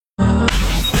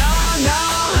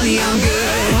feel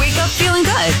good. Wake up feeling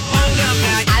good.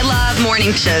 I love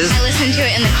morning shows. I listen to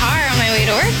it in the car on my way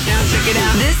to work. Now check it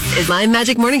out. This is My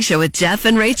Magic Morning Show with Jeff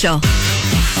and Rachel.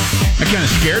 That kind of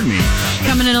scared me.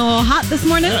 Coming in a little hot this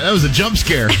morning. Yeah, that was a jump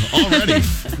scare already.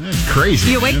 That's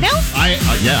crazy. You awake now?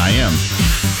 Yeah, I am.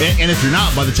 And if you're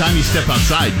not, by the time you step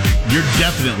outside, you're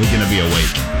definitely going to be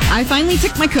awake. I finally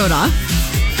took my coat off.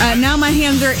 Now my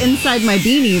hands are inside my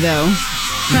beanie, though.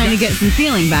 Trying to get some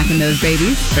feeling back in those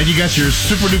babies. And you got your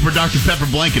super duper Dr. Pepper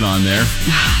blanket on there.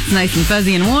 It's nice and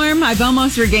fuzzy and warm. I've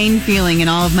almost regained feeling in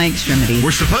all of my extremities.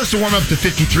 We're supposed to warm up to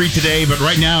 53 today, but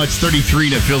right now it's 33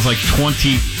 and it feels like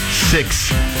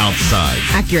 26 outside.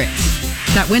 Accurate.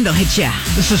 That window hits ya.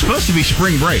 This is supposed to be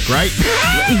spring break, right?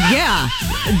 Yeah.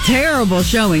 Terrible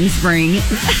showing, spring.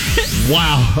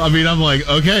 Wow. I mean, I'm like,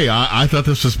 okay, I thought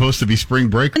this was supposed to be spring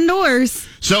break. Indoors.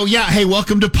 So, yeah, hey,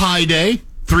 welcome to Pi Day.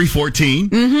 314.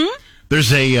 Mm-hmm.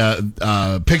 There's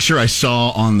a picture I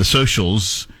saw on the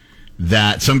socials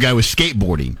that some guy was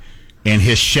skateboarding, and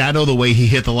his shadow, the way he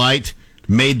hit the light,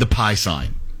 made the pi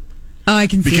sign. Oh, I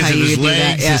can see because how of you his could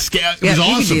legs, do that. his it was you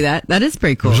awesome. could do that. That is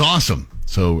pretty cool. It was awesome.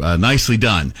 So nicely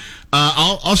done.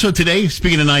 Also today,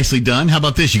 speaking of nicely done, how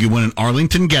about this? You can win an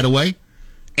Arlington getaway,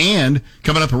 and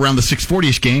coming up around the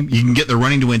 640-ish game, you can get the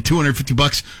running to win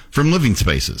 $250 from Living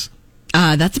Spaces.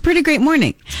 That's a pretty great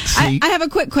morning. I have a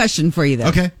quick question for you, though.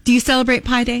 Okay. Do you celebrate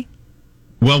Pi Day?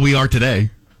 Well, we are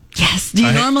today. Yes. Do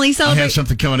you normally celebrate? I have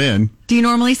something coming in. Do you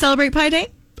normally celebrate Pi Day?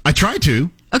 I try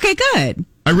to. Okay, good.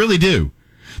 I really do.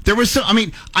 There was some,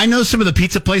 I know some of the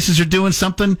pizza places are doing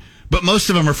something, but most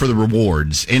of them are for the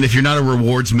rewards. And if you're not a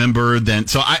rewards member, then,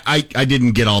 so I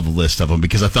didn't get all the list of them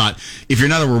because I thought if you're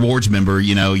not a rewards member,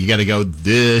 you got to go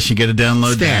this, you got to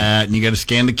download that, and you got to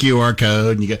scan the QR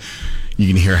code, and you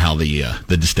can hear how the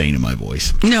disdain in my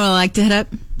voice. You know what I like to hit up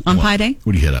on Pi Day?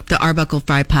 What do you hit up? The Arbuckle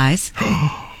fried pies.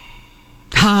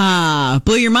 Ha!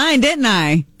 Blew your mind, didn't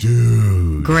I?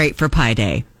 Dude. Great for Pi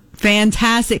Day.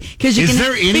 Fantastic. Because you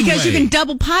can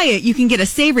double pie it. You can get a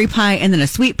savory pie and then a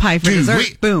sweet pie for dessert.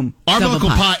 Wait. Boom. Arbuckle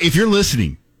pie, if you're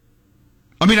listening.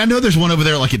 I know there's one over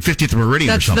there like at 50th Meridian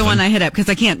or something. That's the one I hit up because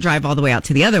I can't drive all the way out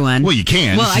to the other one. Well, you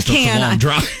can. Well, I can. It's a long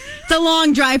drive. It's a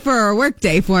long drive for a work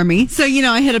day for me. So,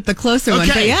 I hit up the closer one.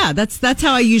 But yeah, that's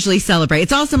how I usually celebrate.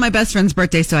 It's also my best friend's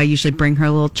birthday, so I usually bring her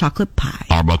a little chocolate pie.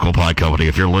 Arbuckle Pie Company,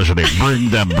 if you're listening,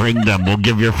 bring them. We'll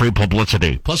give you free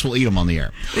publicity. Plus, we'll eat them on the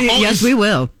air. Yes, we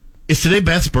will. Is today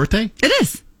Beth's birthday? It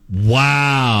is.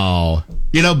 Wow.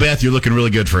 Beth, you're looking really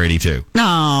good for 82.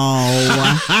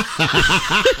 No.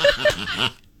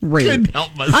 Rude.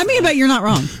 But you're not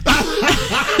wrong.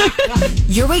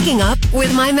 You're waking up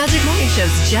with My Magic Morning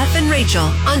Show's Jeff and Rachel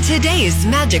on today's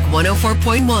Magic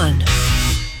 104.1.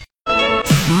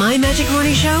 My Magic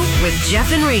Morning Show with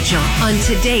Jeff and Rachel on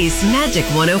today's Magic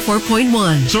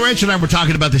 104.1. So Rachel and I were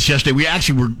talking about this yesterday. We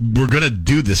actually were going to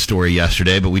do this story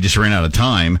yesterday, but we just ran out of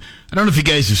time. I don't know if you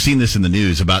guys have seen this in the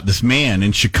news about this man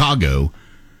in Chicago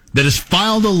that has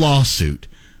filed a lawsuit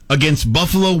against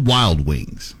Buffalo Wild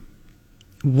Wings.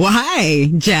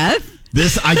 Why, Jeff?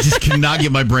 I just cannot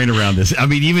get my brain around this.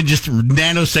 Even just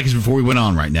nanoseconds before we went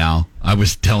on right now, I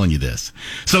was telling you this.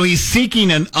 So he's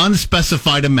seeking an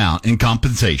unspecified amount in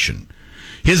compensation.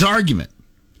 His argument,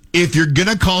 if you're going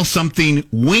to call something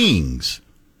wings,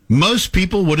 most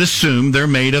people would assume they're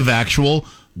made of actual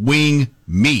wing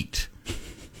meat.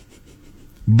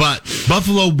 But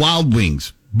Buffalo Wild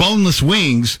Wings, boneless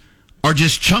wings, are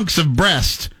just chunks of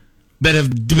breast that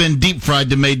have been deep fried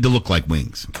to made to look like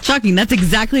wings. Shocking. That's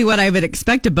exactly what I would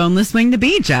expect a boneless wing to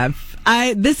be, Jeff.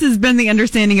 This has been the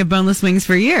understanding of boneless wings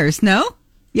for years. No?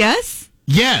 Yes?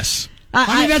 Yes.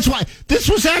 That's why. This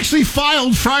was actually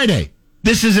filed Friday.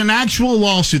 This is an actual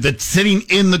lawsuit that's sitting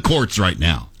in the courts right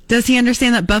now. Does he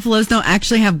understand that buffaloes don't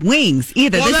actually have wings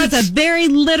either? Well, this is a very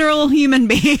literal human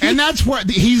being. And that's what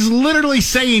he's literally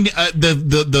saying.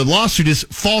 The lawsuit is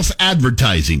false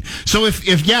advertising. So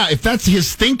if that's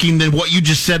his thinking, then what you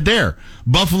just said there,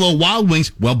 Buffalo Wild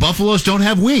Wings. Well, buffaloes don't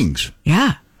have wings.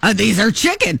 Yeah, these are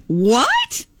chicken.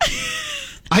 What?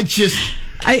 I just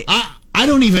had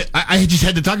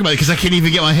to talk about it because I can't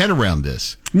even get my head around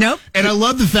this. Nope. And I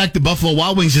love the fact that Buffalo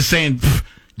Wild Wings is saying,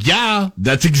 yeah,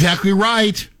 that's exactly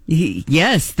right.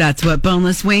 Yes, that's what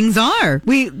boneless wings are.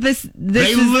 This is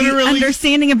the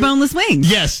understanding of boneless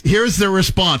wings. Yes, here's their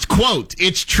response. Quote,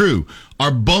 it's true.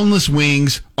 Our boneless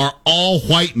wings are all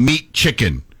white meat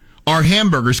chicken. Our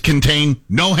hamburgers contain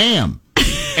no ham.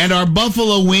 And our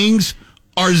buffalo wings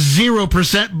are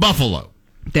 0% buffalo.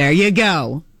 There you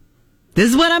go.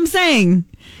 This is what I'm saying.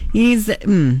 He's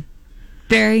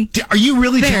very. Are you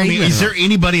really telling me? Literal. Is there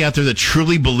anybody out there that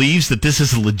truly believes that this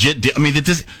is a legit?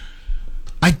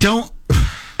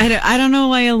 I don't know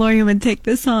why a lawyer would take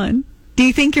this on. Do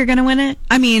you think you're going to win it?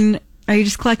 I mean, are you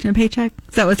just collecting a paycheck?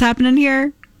 Is that what's happening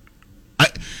here?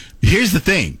 Here's the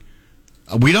thing.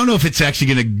 We don't know if it's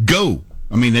actually going to go.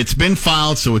 I mean, it's been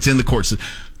filed, so it's in the courts.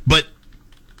 But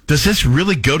does this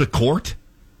really go to court?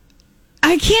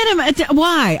 I can't imagine.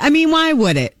 Why? I mean, why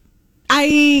would it?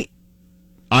 I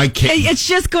can't. It's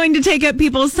just going to take up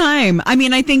people's time. I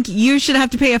mean, I think you should have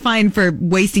to pay a fine for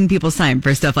wasting people's time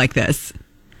for stuff like this.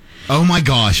 Oh, my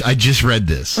gosh. I just read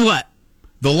this. What?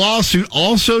 The lawsuit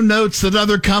also notes that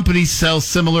other companies sell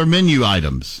similar menu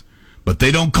items, but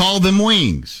they don't call them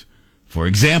wings. For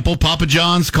example, Papa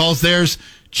John's calls theirs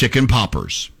chicken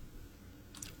poppers.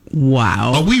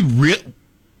 Wow. Are we real?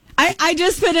 I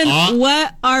just put in,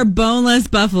 what are boneless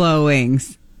buffalo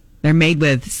wings? They're made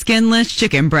with skinless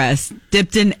chicken breasts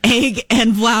dipped in egg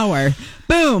and flour.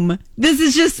 Boom. This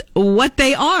is just what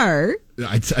they are.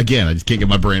 I just can't get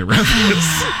my brain around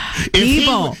this.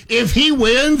 If he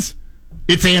wins,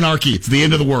 it's anarchy. It's the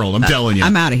end of the world. I'm telling you.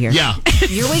 I'm out of here. Yeah.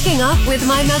 You're waking up with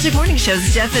My Magic Morning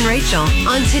Show's Jeff and Rachel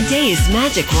on today's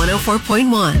Magic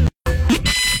 104.1.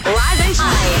 Rise and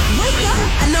shine. Wake up.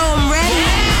 I know I'm ready.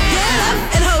 Get up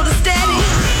and hold it steady.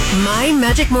 My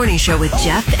Magic Morning Show with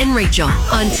Jeff and Rachel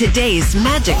on today's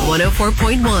Magic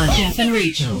 104.1. Jeff and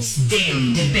Rachel's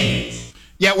Daily Debate.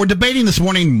 Yeah, we're debating this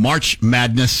morning March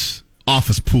Madness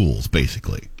office pools,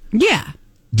 basically. Yeah.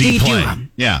 Do you play? do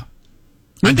 'em? Yeah.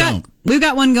 We've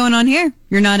got one going on here.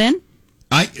 You're not in?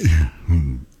 I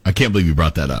can't believe you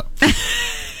brought that up.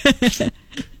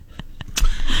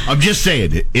 I'm just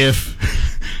saying, if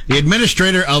the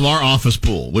administrator of our office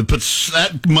pool would put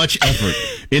that much effort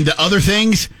into other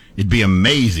things, it'd be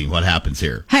amazing what happens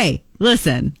here. Hey,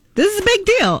 listen. This is a big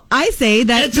deal. I say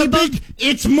that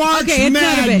it's March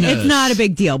Madness. It's not a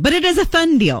big deal, but it is a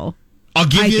fun deal. I'll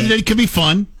give you that it could be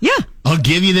fun. Yeah. I'll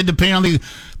give you that depending on the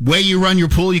way you run your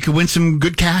pool, you could win some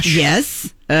good cash.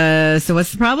 Yes. So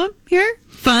what's the problem here?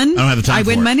 Fun? I don't have the time I for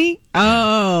win it. money?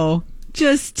 Oh,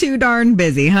 just too darn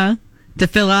busy, huh? To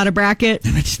fill out a bracket?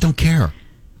 And I just don't care.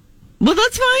 Well,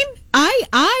 that's fine.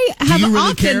 I have Do you really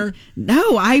often care?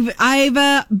 No,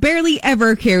 I've barely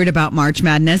ever cared about March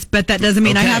Madness, but that doesn't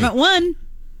mean I Okay. haven't won.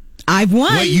 I've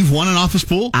won. Wait, you've won an office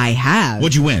pool? I have.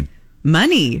 What'd you win?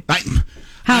 Money.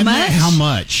 How much? How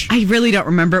much? I really don't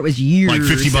remember. It was years Like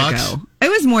 $50? ago. It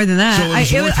was more than that. So it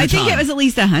was worth I your think time. it was at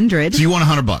least 100. So you won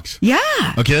 $100. Yeah.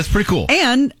 Okay, that's pretty cool.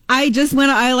 And I just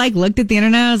went. I looked at the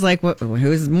internet. I was like,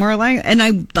 "Who's more like?" And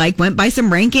I went by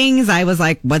some rankings. I was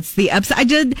like, "What's the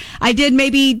upside?" I did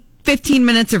maybe 15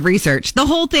 minutes of research. The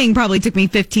whole thing probably took me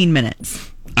 15 minutes.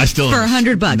 I still For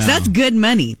 $100. No. That's good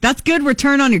money. That's good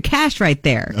return on your cash right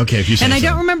there. Okay, if you say And I so.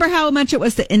 don't remember how much it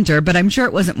was to enter, but I'm sure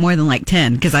it wasn't more than like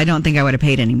 10 because I don't think I would have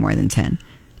paid any more than 10.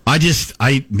 I just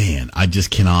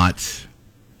cannot.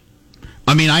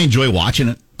 I mean, I enjoy watching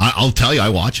it. I'll tell you, I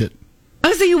watch it.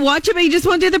 Oh, so you watch it, but you just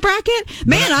won't do the bracket?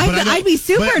 Man, But I don't- I'd be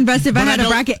super but- invested if I but I had a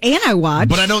don't- bracket and I watched.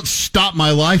 But I don't stop my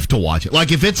life to watch it.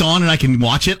 Like if it's on and I can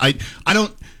watch it, I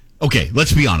don't. Okay,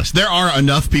 let's be honest. There are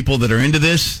enough people that are into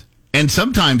this, and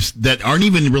sometimes that aren't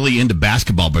even really into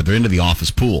basketball, but they're into the office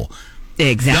pool.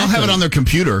 Exactly. They'll have it on their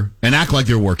computer and act like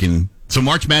they're working. So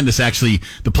March Madness, actually,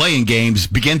 the play-in games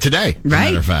begin today, as a Right.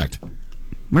 matter of fact.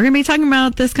 We're going to be talking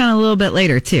about this kind of a little bit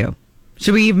later, too.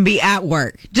 Should we even be at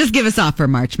work? Just give us off for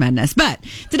March Madness. But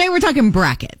today we're talking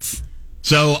brackets.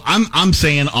 So I'm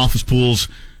saying office pools,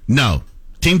 no.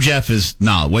 Team Jeff is,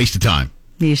 no, waste of time.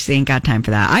 You just ain't got time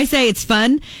for that. I say it's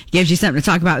fun, gives you something to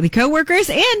talk about with your coworkers,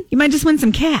 and you might just win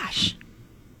some cash.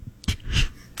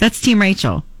 That's Team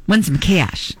Rachel. Win some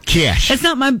cash. Cash. It's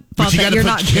not my But fault you that gotta you're put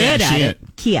not good cash at in it.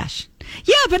 Cash.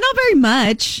 Yeah, but not very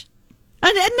much.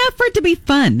 Enough for it to be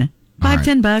fun. All right.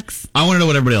 $5-10. I want to know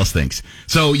what everybody else thinks.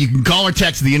 So you can call or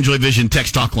text the Enjoy Vision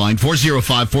text talk line,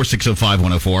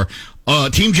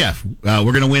 405-460-5104. Team Jeff, we're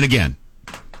going to win again.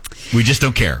 We just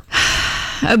don't care.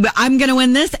 I'm going to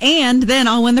win this, and then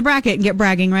I'll win the bracket and get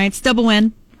bragging rights. Double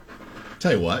win.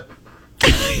 Tell you what.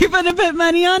 You're going to put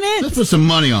money on it? Let's put some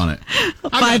money on it.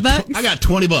 $5? I got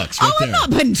 $20 right Oh, there. I'm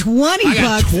not putting 20 I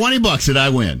got bucks. $20 that I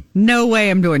win. No way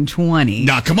I'm doing 20.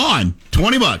 Now, come on.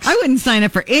 $20. I wouldn't sign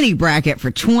up for any bracket for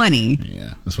 20.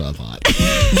 Yeah, that's what I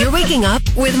thought. You're waking up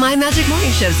with My Magic Morning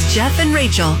Show's Jeff and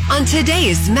Rachel on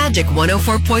today's Magic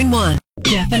 104.1.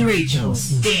 Jeff and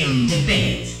Rachel's Daily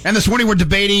Debate. And this morning we're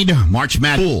debating March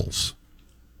Madness pools.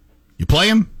 You play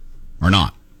them or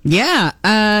not? Yeah.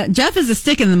 Jeff is a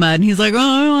stick in the mud. And he's like, oh,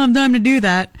 I don't have time to do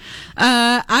that.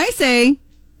 I say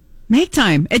make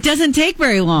time. It doesn't take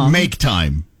very long. Make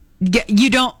time.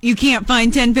 You can't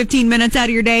find 10, 15 minutes out of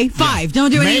your day? 5.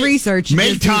 Don't do any research.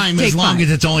 Make Just time take as long 5.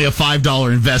 as it's only a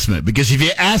 $5 investment. Because if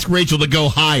you ask Rachel to go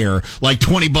higher, like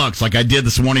 $20, like I did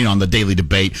this morning on the Daily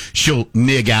Debate, she'll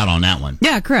nig out on that one.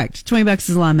 Yeah, correct. $20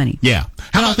 is a lot of money. Yeah.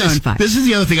 How about this? 5. This is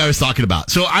the other thing I was talking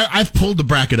about. So I've pulled the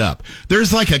bracket up.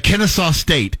 There's like a Kennesaw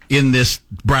State in this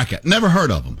bracket. Never heard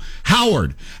of them.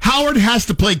 Howard. Howard has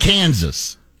to play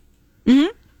Kansas.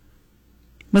 Mm-hmm.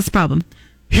 What's the problem?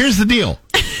 Here's the deal.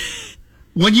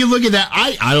 When you look at that,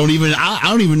 I don't even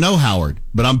know Howard,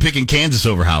 but I'm picking Kansas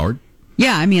over Howard.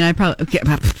 Yeah, I mean,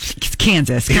 it's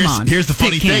Kansas. Come on. Here's the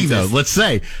funny Pick thing, Kansas. though. Let's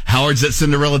say Howard's that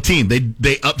Cinderella team.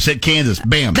 They upset Kansas.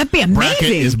 Bam. That'd be amazing. Bracket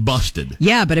is busted.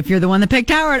 Yeah, but if you're the one that picked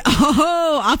Howard,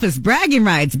 office bragging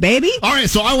rights, baby. All right,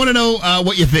 so I want to know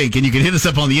what you think, and you can hit us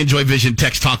up on the Enjoy Vision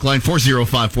text talk line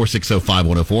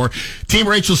 405-460-5104. Team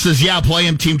Rachel says, yeah, play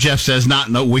him. Team Jeff says,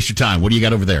 not. No, waste your time. What do you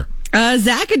got over there?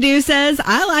 Zachadoo says,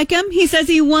 I like him. He says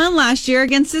he won last year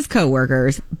against his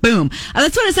coworkers. Boom.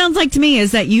 That's what it sounds like to me,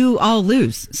 is that you all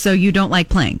lose, so you don't like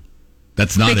playing.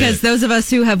 That's not because it. those of us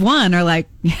who have won are like,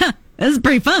 yeah, this is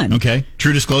pretty fun. Okay.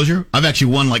 True disclosure, I've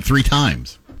actually won like 3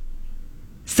 times.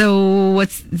 So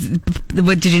what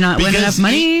did you not win enough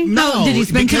money? No. Did you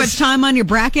spend too much time on your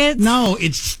brackets? No,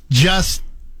 it's just...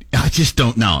 I just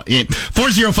don't know.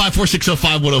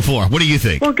 405-460-5104. What do you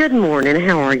think? Well, good morning.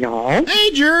 How are y'all?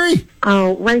 Hey, Jerry.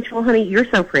 Oh, Rachel, honey, you're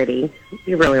so pretty.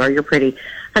 You really are. You're pretty.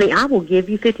 Honey, I will give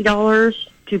you $50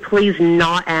 to please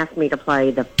not ask me to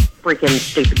play the freaking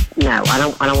stupid... No, I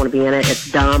don't want to be in it. It's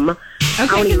dumb.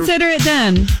 Okay, consider it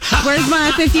done. Where's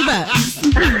my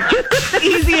 $50?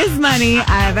 Easiest money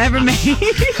I've ever made.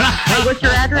 Hey, what's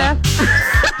your address?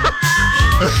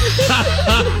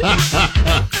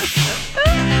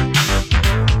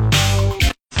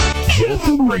 Jeff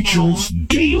and Rachel's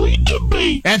Daily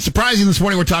Debate. And surprising, this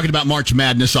morning we're talking about March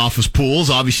Madness office pools.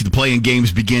 Obviously, the play-in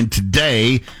games begin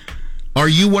today. Are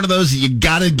you one of those that you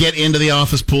got to get into the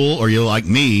office pool, or you're like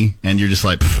me and you're just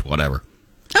like, whatever?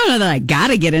 I don't know that I got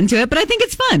to get into it, but I think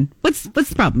it's fun. What's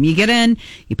the problem? You get in,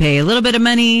 you pay a little bit of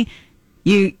money,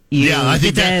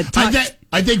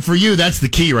 I think for you that's the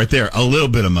key right there. A little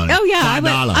bit of money. Oh yeah, I'm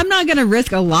not going to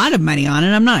risk a lot of money on it.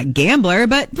 I'm not a gambler,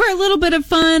 but for a little bit of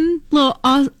fun, little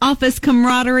office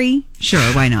camaraderie, sure,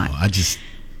 why not? I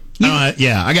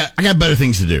got better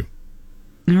things to do.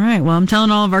 All right. Well, I'm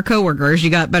telling all of our coworkers you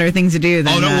got better things to do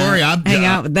than don't worry. hang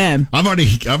out with them. I've already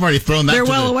thrown that. They're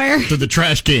well aware to the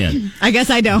trash can. I guess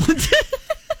I don't.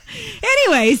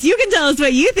 Anyways, you can tell us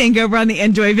what you think over on the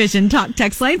Enjoy Vision Talk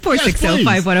text line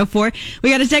 460-5104. We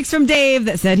got a text from Dave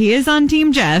that said he is on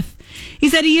Team Jeff. He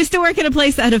said he used to work at a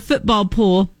place that had a football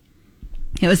pool.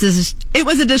 It was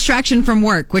a distraction from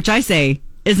work, which I say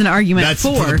is an argument That's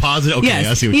for the positive. Okay, yes.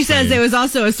 I see what He you're saying. says it was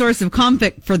also a source of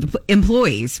conflict for the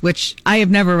employees, which I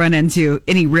have never run into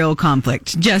any real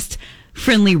conflict, just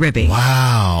friendly ribbing.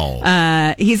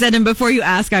 Wow. He said, and before you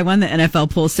ask, I won the NFL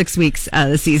pool 6 weeks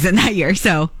of the season that year,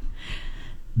 so...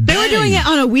 They were doing it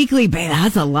on a weekly basis.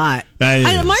 That's a lot.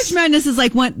 March Madness is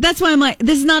like one. That's why I'm like,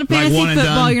 this is not a fantasy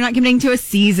football. You're not committing to a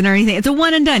season or anything. It's a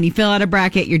one and done. You fill out a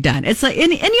bracket, you're done. It's like, and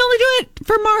you only do it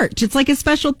for March. It's like a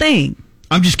special thing.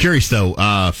 I'm just curious though.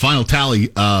 Final tally.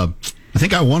 I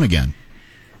think I won again.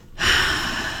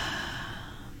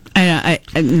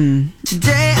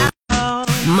 Today,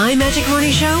 My Magic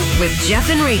Morning Show with Jeff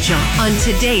and Rachel on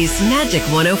today's Magic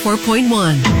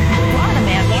 104.1.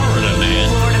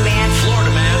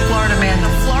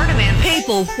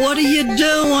 People, what are you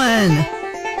doing?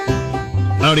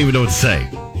 I don't even know what to say.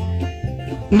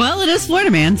 Well, it is Florida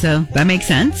Man, so that makes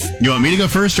sense. You want me to go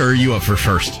first, or are you up for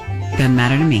first? Doesn't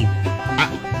matter to me.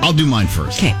 I'll do mine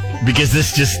first. Okay. Because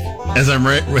this just, as I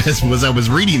was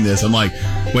reading this, I'm like,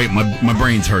 wait, my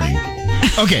brain's hurting.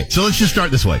 Okay, so let's just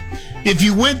start this way. If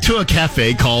you went to a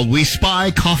cafe called We Spy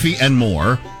Coffee and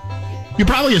More, you're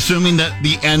probably assuming that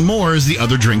the and more is the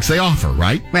other drinks they offer,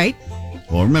 right? Right.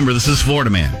 Well, remember, this is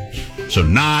Florida Man. So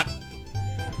not.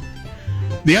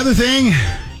 The other thing,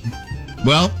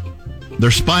 well,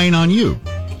 they're spying on you.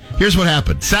 Here's what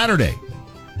happened. Saturday,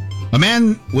 a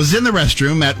man was in the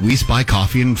restroom at We Spy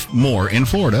Coffee and More in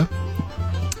Florida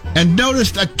and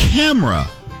noticed a camera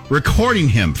recording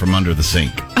him from under the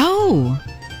sink. Oh.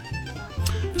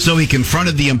 So he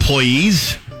confronted the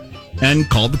employees and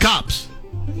called the cops.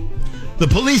 The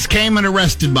police came and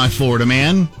arrested my Florida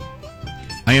man.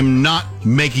 I am not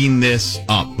making this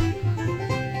up.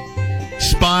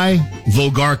 Spy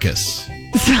Vulgarcus.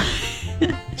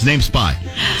 His name's Spy.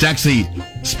 It's actually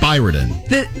Spyridon.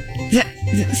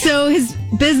 So his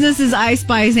business is I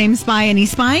Spy, his name's Spy, and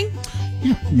he's spying?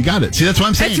 Yeah, you got it. See, that's what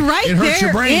I'm saying. It's right it hurts there.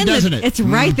 your brain, doesn't it? It's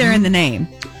right there in the name.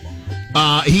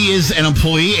 He is an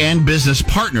employee and business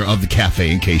partner of the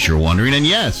cafe, in case you're wondering. And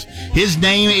yes, his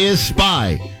name is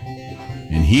Spy.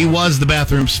 And he was the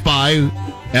bathroom spy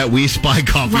at We Spy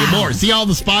Coffee and More. See all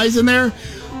the spies in there?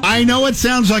 I know it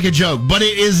sounds like a joke, but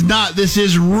it is not. This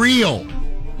is real.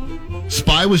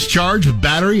 Spy was charged with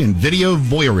battery and video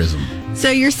voyeurism. So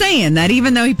you're saying that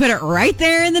even though he put it right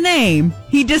there in the name,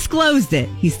 he disclosed it,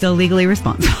 he's still legally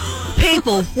responsible.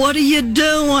 People, what are you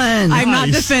doing? I'm not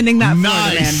defending that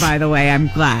Florida Nice. man, by the way. I'm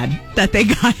glad that they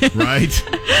got it. Right?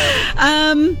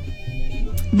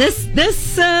 This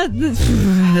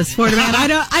Florida man,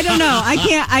 I don't know.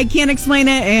 I can't explain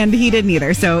it, and he didn't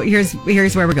either. So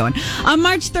here's where we're going. On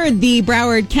March 3rd, the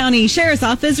Broward County Sheriff's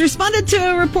Office responded to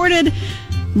a reported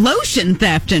lotion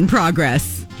theft in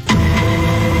progress.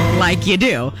 Like you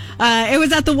do. It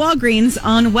was at the Walgreens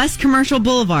on West Commercial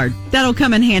Boulevard. That'll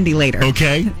come in handy later.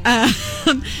 Okay.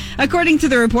 According to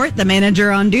the report, the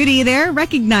manager on duty there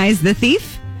recognized the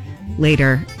thief,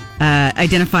 later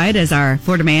identified as our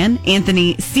Florida man,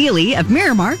 Anthony Seeley of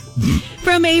Miramar,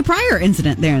 from a prior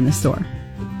incident there in the store.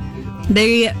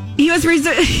 He was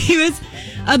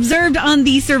observed on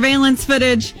the surveillance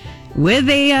footage with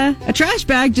a trash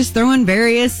bag, just throwing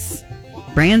various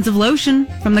brands of lotion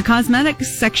from the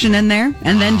cosmetics section in there,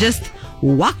 and then just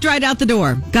walked right out the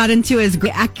door. Got into his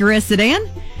Acura sedan,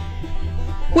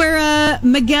 where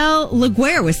Miguel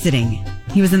Laguerre was sitting.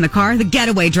 He was in the car, the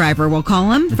getaway driver, we'll call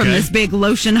him, from this big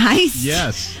lotion heist.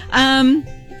 Yes.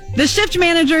 The shift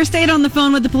manager stayed on the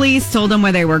phone with the police, told them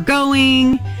where they were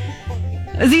going.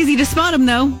 It was easy to spot him,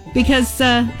 though, because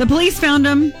the police found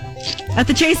him at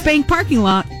the Chase Bank parking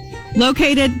lot,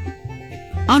 located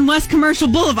on West Commercial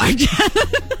Boulevard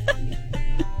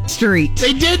Street.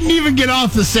 They didn't even get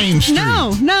off the same street.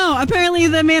 No. Apparently,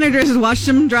 the manager just watched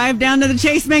him drive down to the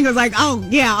Chase Bank. Was like, "Oh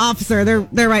yeah, officer,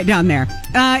 they're right down there."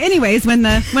 Anyways, when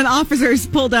the officers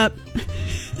pulled up,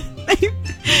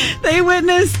 they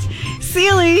witnessed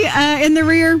Seeley in the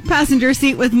rear passenger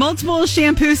seat with multiple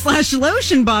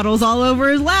shampoo/lotion bottles all over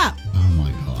his lap. Oh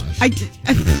my gosh.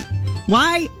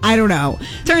 Why? I don't know.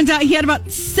 Turns out he had about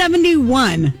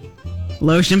 71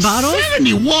 lotion bottles.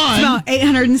 71? About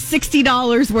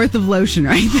 $860 worth of lotion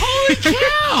right there. Holy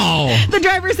cow! The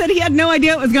driver said he had no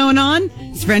idea what was going on.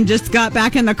 His friend just got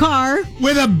back in the car.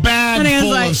 With a bag And he was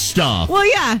full like, of stuff. Well,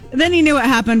 yeah. Then he knew what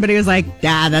happened, but he was like,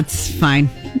 that's fine.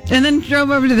 And then drove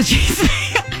over to the Chase.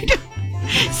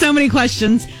 So many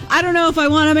questions. I don't know if I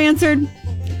want them answered.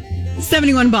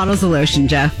 71 bottles of lotion,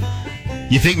 Jeff.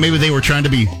 You think maybe they were trying to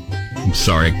be... I'm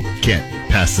sorry, can't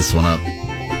pass this one up.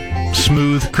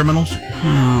 Smooth criminals?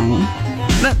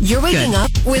 You're waking up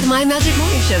with My Magic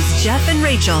Morning Show's Jeff and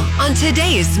Rachel on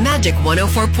today's Magic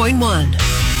 104.1.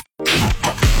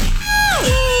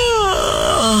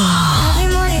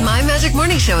 My Magic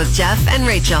Morning Show with Jeff and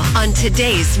Rachel on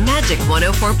today's Magic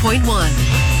 104.1.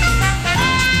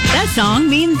 That song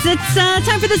means it's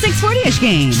time for the 640-ish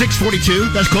game. 642,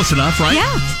 that's close enough, right?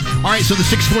 Yeah. All right, so the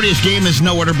 640-ish game is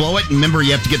Know It or Blow It. And remember,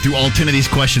 you have to get through all 10 of these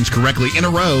questions correctly in a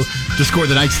row to score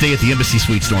the night stay at the Embassy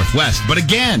Suites Northwest. But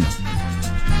again,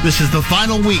 this is the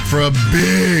final week for a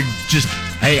big,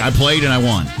 hey, I played and I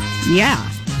won. Yeah.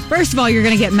 First of all, you're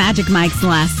going to get Magic Mike's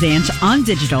Last Dance on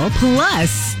digital.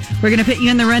 Plus, we're going to put you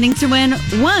in the running to win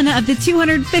one of the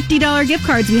 $250 gift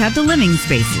cards we have to Living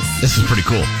Spaces. This is pretty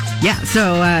cool. Yeah,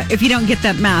 so if you don't get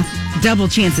that math, double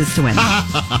chances to win.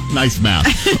 Nice math.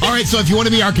 All right, so if you want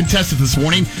to be our contestant this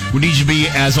morning, we need you to be,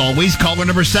 as always, caller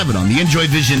number 7 on the Enjoy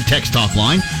Vision text talk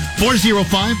line,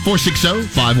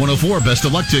 405-460-5104. Best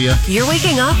of luck to you. You're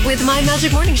waking up with My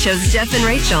Magic Morning Show's Jeff and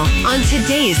Rachel on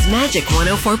today's Magic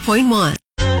 104.1.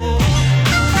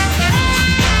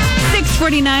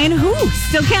 649,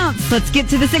 still counts. Let's get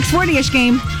to the 640-ish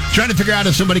game. Trying to figure out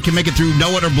if somebody can make it through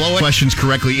Know It or Blow It questions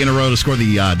correctly in a row to score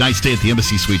the night stay at the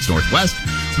Embassy Suites Northwest.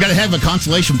 We've got to have a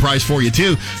consolation prize for you,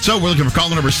 too. So we're looking for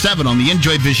caller number 7 on the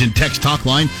Enjoy Vision text talk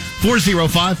line,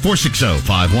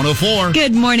 405-460-5104.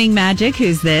 Good morning, Magic.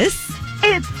 Who's this?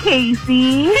 It's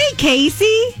Casey. Hey,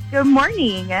 Casey. Good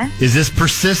morning. Is this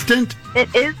persistent? It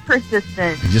is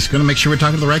persistent. I'm just going to make sure we're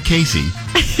talking to the right Casey.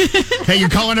 Hey, you're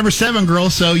caller number 7, girl,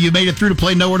 so you made it through to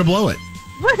play Know It or Blow It.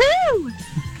 Woohoo!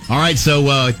 All right,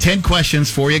 so 10 questions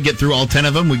for you. Get through all 10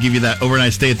 of them. We give you that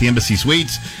overnight stay at the Embassy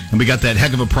Suites. And we got that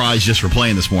heck of a prize just for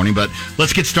playing this morning. But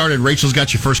let's get started. Rachel's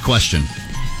got your first question.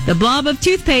 The blob of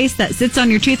toothpaste that sits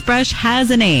on your toothbrush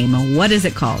has a name. What is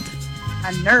it called?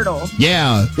 A nurdle.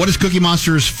 Yeah. What is Cookie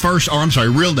Monster's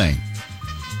real name?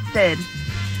 Sid.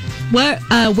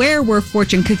 Where were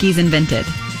fortune cookies invented?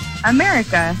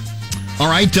 America. All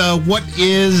right. What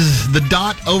is the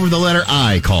dot over the letter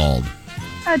I called?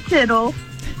 A tittle.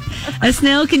 A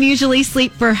snail can usually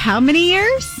sleep for how many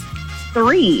years?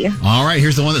 3. All right,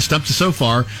 here's the one that stumped us so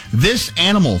far. This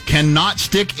animal cannot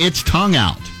stick its tongue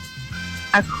out.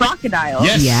 A crocodile.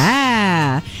 Yes.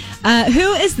 Yeah.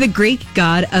 Who is the Greek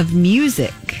god of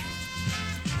music?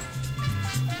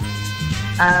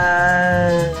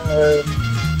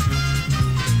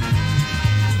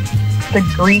 The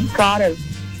Greek god of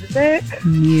music.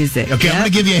 Music. Okay, I'm going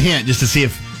to give you a hint just to see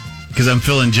if, because I'm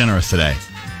feeling generous today.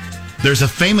 There's a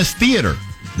famous theater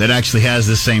that actually has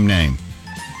the same name.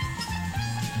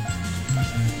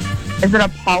 Is it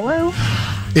Apollo?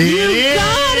 You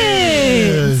got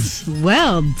it.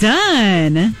 Well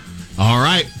done. All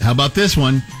right, how about this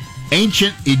one?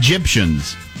 Ancient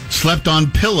Egyptians slept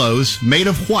on pillows made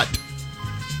of what?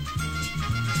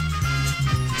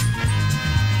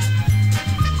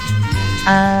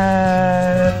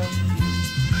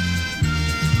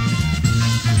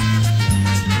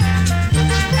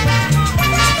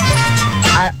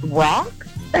 Rock?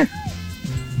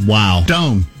 Wow.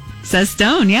 Stone. Says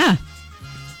Stone, yeah.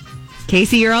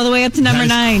 Casey, you're all the way up to number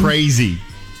That is 9. crazy.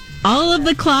 All of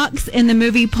the clocks in the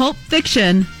movie Pulp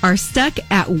Fiction are stuck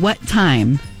at what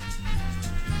time?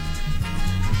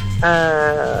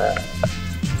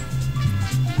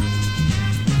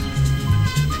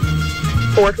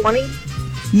 4:20.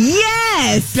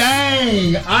 Yes!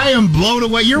 Dang, I am blown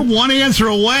away. You're one answer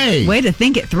away. Way to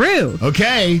think it through.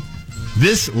 Okay.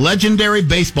 This legendary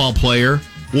baseball player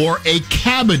wore a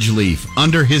cabbage leaf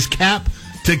under his cap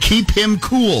to keep him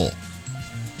cool.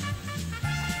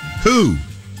 Who?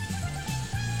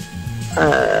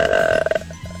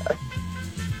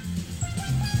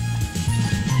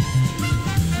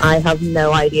 I have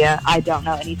no idea. I don't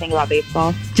know anything about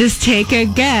baseball. Just take a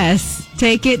guess.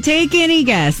 Take any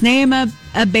guess. Name a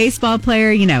baseball player,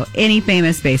 any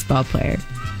famous baseball player.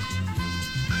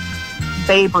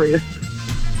 Babe Ruth.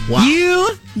 Wow. You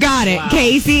got it,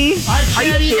 Casey. I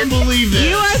can't even believe this.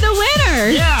 You are the winner.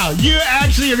 Yeah, you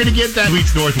actually are going to get that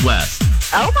week's Northwest.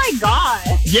 Oh my God.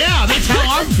 Yeah, that's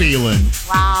how I'm feeling.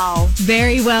 Wow.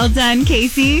 Very well done,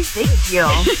 Casey. Thank you.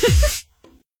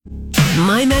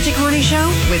 My Magic Morning Show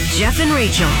with Jeff and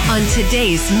Rachel on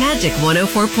today's Magic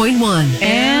 104.1.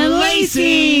 And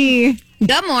Lacey.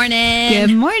 Good morning.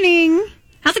 Good morning.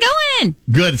 How's it going?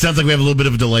 Good. It sounds like we have a little bit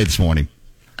of a delay this morning.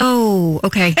 Oh,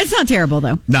 okay. It's not terrible,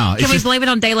 though. No, it's Can we just, blame it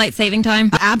on daylight saving time?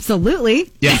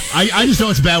 Absolutely. yeah, I just know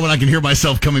it's bad when I can hear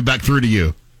myself coming back through to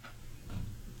you.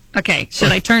 Okay.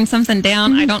 Should I turn something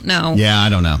down? I don't know. Yeah, I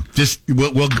don't know. Just,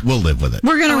 we'll live with it.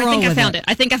 We're going to Oh, I roll think I with found it.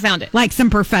 I think I found it. Like some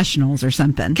professionals or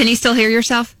something. Can you still hear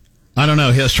yourself? I don't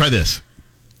know. Here, let's try this.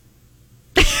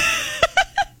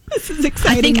 This is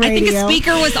exciting I think a radio.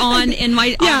 speaker was on in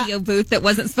my Yeah. audio booth that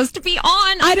wasn't supposed to be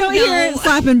on. I don't hear it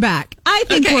slapping back. I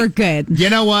think Okay. we're good. You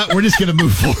know what? We're just going to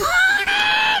move forward.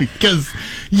 Because,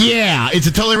 yeah, it's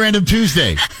a totally random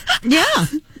Tuesday. Yeah.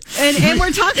 And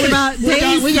we're talking about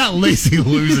days. We got Lacey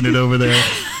losing it over there.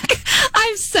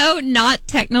 I'm so not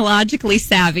technologically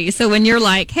savvy. So when you're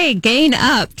like, hey, gain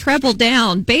up, treble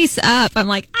down, bass up, I'm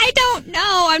like, I don't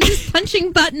know. I'm just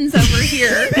punching buttons over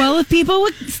here. Well, if people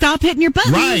would stop hitting your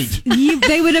buttons, Right.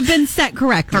 they would have been set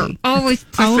correctly. Always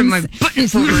pushing my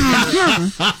buttons over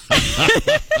here.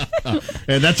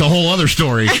 And that's a whole other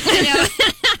story.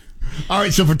 All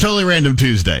right, so for Totally Random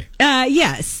Tuesday.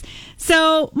 Yes.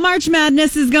 So March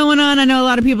Madness is going on. I know a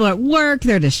lot of people are at work.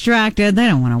 They're distracted. They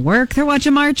don't want to work. They're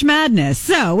watching March Madness.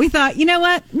 So we thought, you know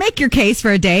what? Make your case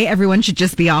for a day. Everyone should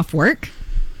just be off work.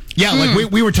 Yeah,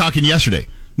 like we were talking yesterday.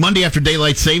 Monday after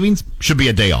daylight savings should be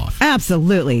a day off.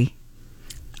 Absolutely.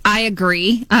 I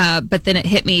agree, but then it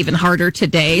hit me even harder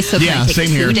today. So Yeah, can I take same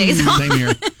 2 here. days off? Same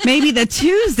here. Maybe the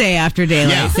Tuesday after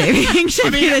daylight Yeah. savings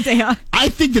should be the day off. I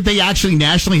think that they actually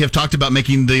nationally have talked about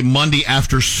making the Monday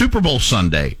after Super Bowl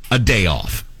Sunday a day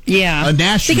off. Yeah, A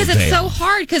national because it's day so off.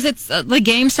 hard. Because it's the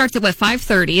game starts at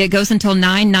 5:30. It goes until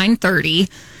 9:30.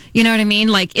 You know what I mean?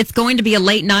 Like it's going to be a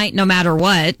late night no matter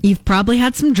what. You've probably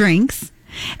had some drinks.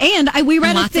 And we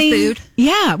read Lots a thing. of food.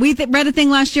 Yeah, we read a thing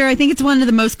last year. I think it's one of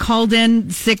the most called in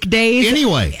sick days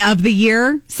Anyway. of the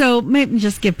year. So maybe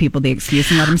just give people the excuse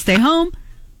and let them stay home.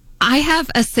 I have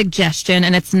a suggestion,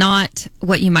 and it's not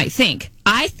what you might think.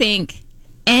 I think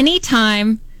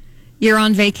anytime you're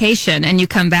on vacation and you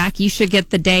come back, you should get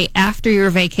the day after your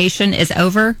vacation is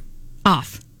over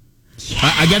off.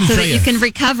 I got to So tell that you can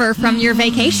recover from your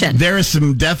vacation. there is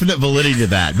some definite validity to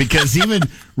that because even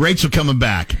Rachel coming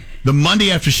back, the Monday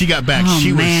after she got back, Oh,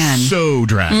 she man. was so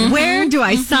dragged. Where do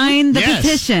I sign the Yes.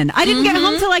 petition? I didn't get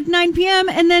home till like 9 p.m.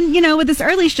 And then, with this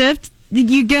early shift,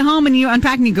 you get home and you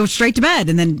unpack and you go straight to bed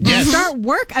and then Yes. you start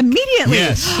work immediately.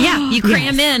 Yes. Yeah, you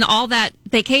cram in all that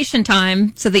vacation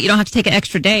time so that you don't have to take an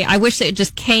extra day. I wish it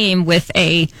just came with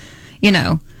a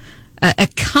a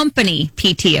company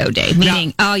PTO day,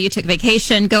 meaning, you took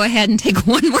vacation, go ahead and take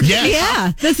one more Yes. day.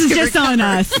 Yeah, this is just on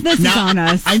us. This is on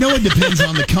us. I know it depends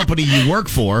on the company you work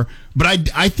for, but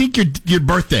I think your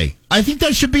birthday, I think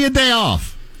that should be a day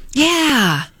off.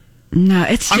 Yeah. No,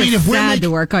 it's just if we're sad to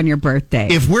work on your birthday.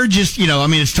 If we're just,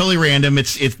 it's totally random.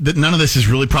 It's none of this is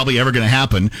really probably ever going to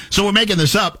happen. So we're making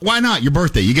this up. Why not? Your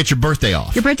birthday. You get your birthday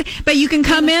off. Your birthday, but you can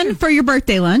come in for your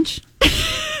birthday lunch.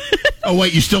 Oh,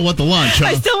 wait, you still want the lunch, huh?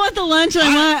 I still want the lunch.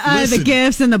 I want listen, the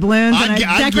gifts and the balloons, and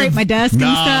I decorate my desk and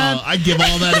stuff. I'd give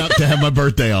all that up to have my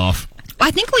birthday off. I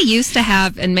think we used to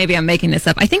have, and maybe I'm making this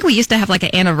up, I think we used to have like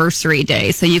an anniversary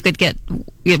day. So you could get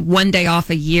one day off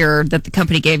a year that the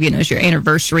company gave you as your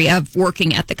anniversary of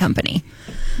working at the company.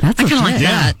 That's I kind of like legit.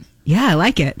 that. Yeah, I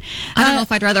like it. I don't know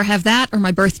if I'd rather have that or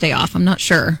my birthday off. I'm not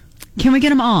sure. Can we get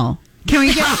them all? Can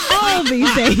we get all of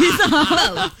these days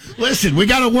off? Listen, we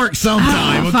got to work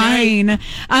sometime, okay? Fine.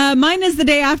 Mine is the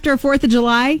day after 4th of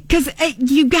July, because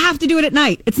you have to do it at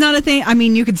night. It's not a thing. I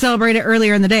mean, you could celebrate it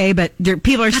earlier in the day, but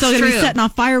people are still going to be setting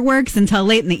off fireworks until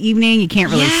late in the evening. You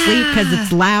can't really sleep because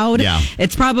it's loud. Yeah.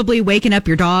 It's probably waking up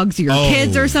your dogs or your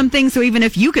kids or something. So even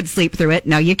if you could sleep through it,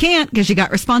 no, you can't because you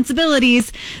got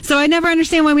responsibilities. So I never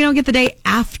understand why we don't get the day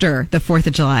after the 4th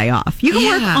of July off. You can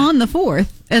work on the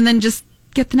 4th and then just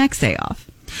get the next day off.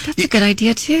 That's a good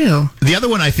idea too. The other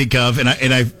one I think of, and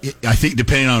I think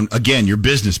depending on, again, your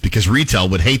business, because retail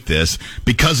would hate this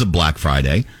because of Black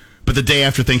Friday, but the day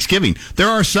after Thanksgiving. There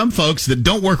are some folks that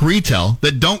don't work retail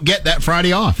that don't get that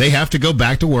Friday off. They have to go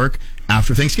back to work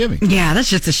after Thanksgiving. Yeah, that's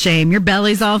just a shame. Your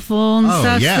belly's all full and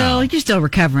stuff still. You're still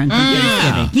recovering from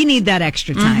Thanksgiving. You need that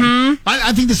extra time.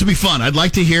 I think this would be fun. I'd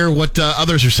like to hear what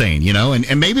others are saying,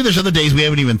 and maybe there's other days we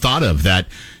haven't even thought of that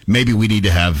maybe we need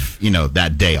to have,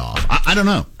 that day off. I don't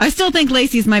know. I still think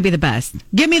Lacey's might be the best.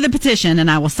 Give me the petition and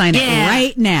I will sign it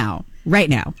right now. Right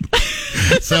now.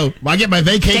 So I get my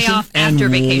vacation day off and after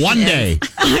vacation one day.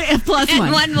 Plus and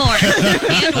one. one more.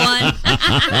 And one.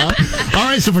 All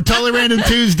right, so for Totally Random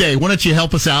Tuesday, why don't you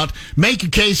help us out? Make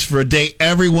your case for a day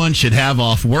everyone should have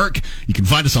off work. You can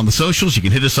find us on the socials. You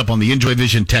can hit us up on the Enjoy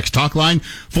Vision text talk line,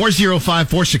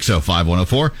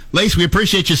 405-460-5104. Lace, we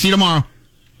appreciate you. See you tomorrow.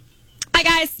 Bye,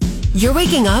 guys. You're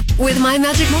waking up with My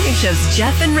Magic Morning Show's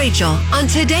Jeff and Rachel on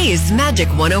today's Magic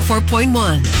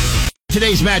 104.1.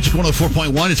 Today's Magic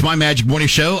 104.1. It's My Magic Morning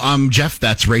Show. I'm Jeff.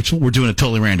 That's Rachel. We're doing a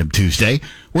Totally Random Tuesday.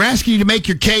 We're asking you to make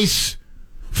your case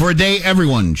for a day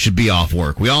everyone should be off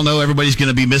work. We all know everybody's going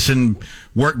to be missing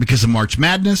work because of March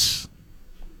Madness.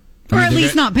 Or at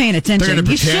least not paying attention.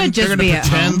 You should just be at home.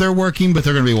 Pretend they're working, but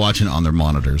they're going to be watching on their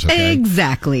monitors. Okay?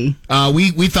 Exactly.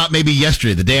 We thought maybe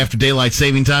yesterday, the day after daylight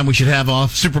saving time, we should have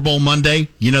off Super Bowl Monday.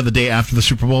 The day after the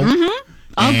Super Bowl. Mm-hmm.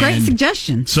 Oh, great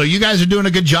suggestion. So you guys are doing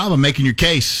a good job of making your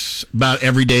case about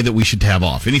every day that we should have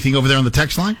off. Anything over there on the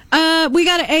text line? We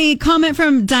got a comment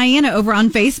from Diana over on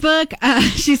Facebook.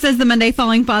 She says the Monday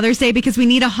following Father's Day because we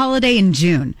need a holiday in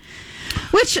June.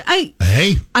 Which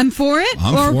I'm for it.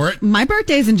 I'm for it. My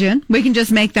birthday's in June. We can just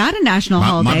make that a national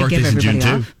holiday. My birthday's give everybody in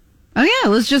June off. too. Oh yeah,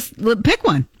 let's just pick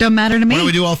one. Don't matter to me. Why don't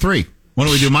we do all three? Why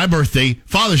don't we do my birthday,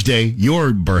 Father's Day,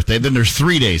 your birthday? Then there's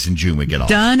 3 days in June we get off.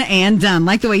 Done and done.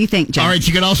 Like the way you think, Jeff. All right,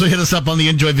 you can also hit us up on the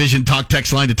Enjoy Vision Talk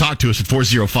text line to talk to us at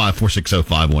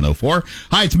 405-460-5104.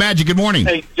 Hi, it's Magic. Good morning.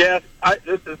 Hey, Jeff.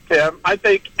 This is Tim. I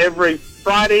think every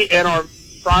Friday or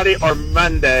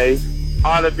Monday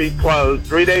ought to be closed.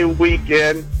 3-day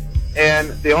weekend. And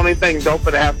the only things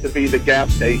open have to be the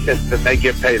gas stations, and they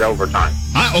get paid overtime.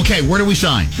 Okay, where do we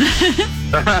sign?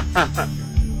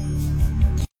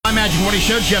 My Magic Morning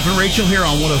Show, Jeff and Rachel here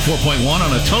on 104.1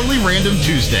 on a totally random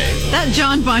Tuesday. That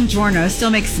John Bongiorno still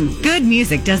makes some good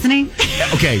music, doesn't he?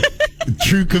 Okay,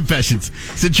 true confessions.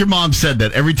 Since your mom said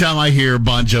that, every time I hear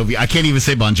Bon Jovi, I can't even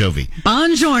say Bon Jovi.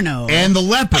 Bongiorno. And the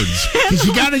Leopards, because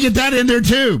you got to get that in there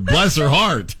too. Bless her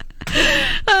heart.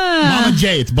 Mama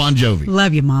J, it's Bon Jovi.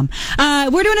 Love you, Mom.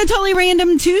 We're doing a totally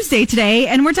random Tuesday today,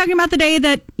 and we're talking about the day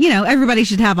that, everybody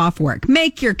should have off work.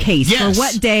 Make your case for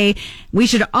what day we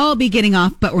should all be getting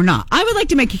off, but we're not. I would like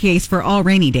to make a case for all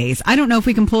rainy days. I don't know if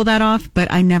we can pull that off, but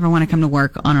I never want to come to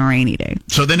work on a rainy day.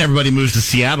 So then everybody moves to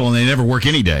Seattle and they never work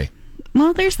any day.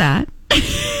 Well, there's that.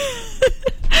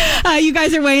 You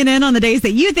guys are weighing in on the days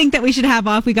that you think that we should have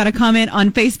off. We got a comment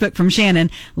on Facebook from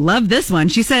Shannon. Love this one.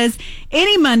 She says,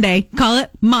 any Monday, call it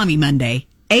Mommy Monday.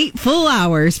 8 full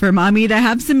hours for Mommy to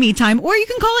have some me time. Or you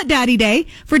can call it Daddy Day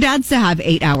for Dads to have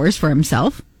 8 hours for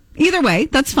himself. Either way,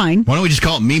 that's fine. Why don't we just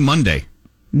call it Me Monday?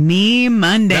 Me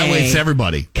Monday. That way it's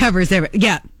everybody. Covers everything.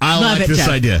 Yeah. I love like it, this Jeff.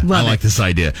 idea. Love I like it. this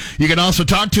idea. You can also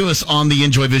talk to us on the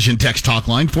Enjoy Vision text talk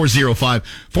line,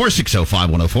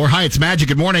 405-460-5104. Hi, it's Magic.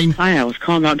 Good morning. Hi, I was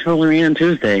calling about Totally Random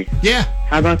Tuesday. Yeah.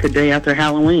 How about the day after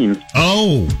Halloween?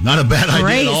 Oh, not a bad idea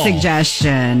Great at all.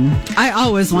 suggestion. I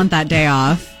always want that day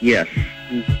off. Yes.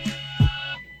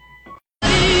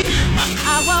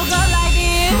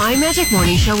 My Magic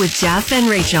Morning Show with Jeff and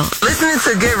Rachel Listening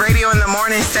to good radio in the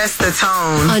morning sets the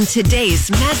tone. on today's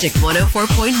Magic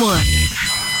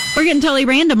 104.1. We're getting totally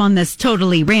random on this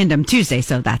Totally Random Tuesday,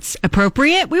 so that's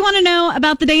appropriate. We want to know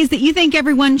about the days that you think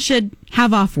everyone should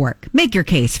have off work. Make your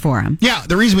case for them. Yeah,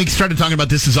 the reason we started talking about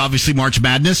this is obviously March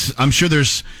Madness. I'm sure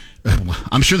there's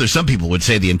some people would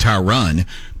say the entire run,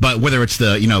 but whether it's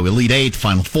the, Elite Eight,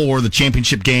 Final Four, the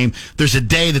championship game, there's a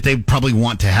day that they probably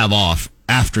want to have off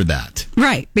after that.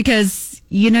 Right, because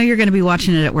you're going to be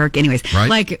watching it at work anyways. Right.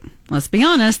 Like, let's be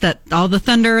honest, that all the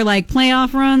Thunder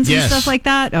playoff runs and Yes. stuff like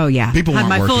that. Oh yeah, People had weren't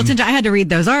my full working. attention. I had to read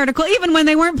those articles even when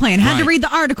they weren't playing. Had to Right. read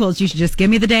the articles. You should just give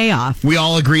me the day off. We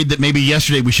all agreed that maybe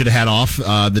yesterday we should have had off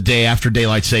the day after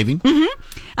daylight saving.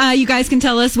 You guys can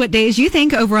tell us what days you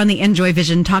think over on the Enjoy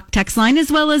Vision Talk text line,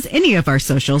 as well as any of our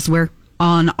socials. We're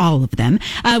on all of them.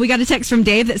 We got a text from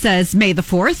Dave that says May the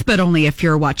 4th, but only if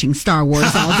you're watching Star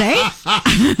Wars all day.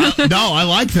 No, I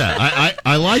like that.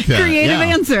 I like that. Creative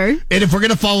answer. And if we're going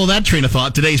to follow that train of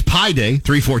thought, today's Pi Day,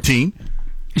 314.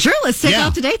 Sure, let's take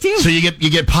off today too. So you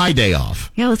get Pi Day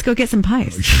off. Yeah, let's go get some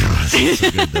pies. Sounds so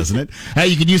good, doesn't it? Hey,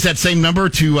 you can use that same number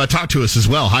to talk to us as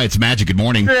well. Hi, it's Magic. Good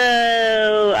morning.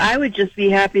 So I would just be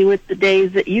happy with the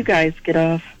days that you guys get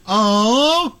off.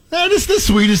 Oh, that is the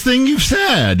sweetest thing you've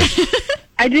said.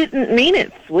 I didn't mean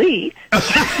it sweet.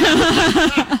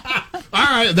 All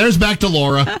right, there's back to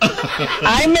Laura.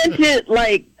 I meant it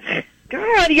like,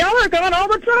 God, y'all are gone all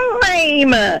the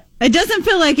time. It doesn't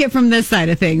feel like it from this side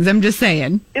of things. I'm just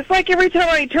saying. It's like every time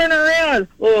I turn around,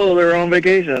 oh, they're on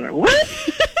vacation.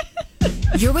 What?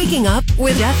 You're waking up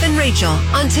with Jeff and Rachel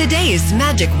on today's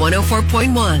Magic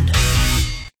 104.1.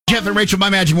 Jeff and Rachel, My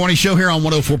Magic Morning Show here on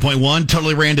 104.1.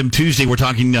 Totally Random Tuesday. We're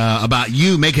talking about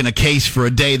you making a case for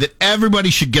a day that everybody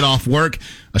should get off work.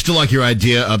 I still like your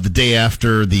idea of the day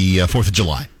after the 4th of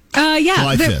July. Yeah.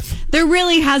 July there, 5th. there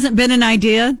really hasn't been an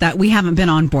idea that we haven't been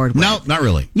on board with. No, not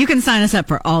really. You can sign us up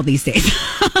for all these days.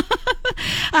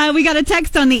 We got a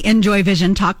text on the Enjoy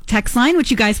Vision Talk text line,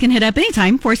 which you guys can hit up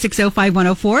anytime,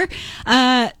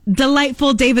 460-5104.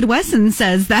 Delightful David Wesson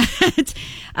says that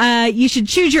you should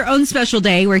choose your own special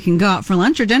day where you can go out for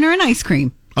lunch or dinner and ice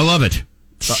cream. I love it.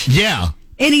 Yeah.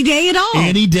 Any day at all.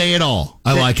 Any day at all.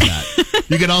 I like that.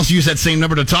 You can also use that same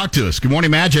number to talk to us. Good morning,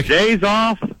 Magic. Days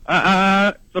off.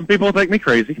 Some people think me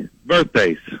crazy.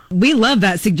 Birthdays. We love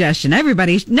that suggestion.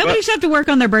 Nobody should have to work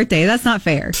on their birthday. That's not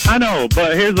fair. I know,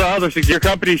 but here's the other thing. Your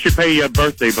company should pay you a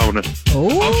birthday bonus.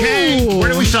 Oh. Okay.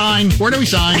 Where do we sign?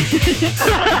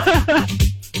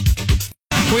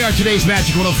 We are today's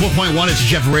Magic 104.1. It's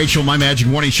Jeff and Rachel, My Magic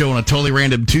Morning Show on a totally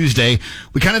random Tuesday.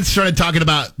 We kind of started talking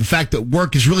about the fact that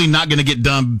work is really not going to get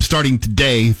done starting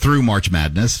today through March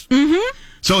Madness. Mm-hmm.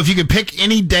 So if you could pick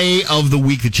any day of the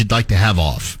week that you'd like to have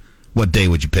off, what day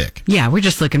would you pick? Yeah, we're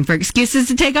just looking for excuses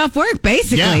to take off work,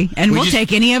 basically. Yeah, and we we'll just-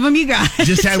 take any of them you got.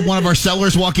 Just had one of our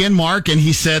sellers walk in, Mark, and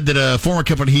he said that a former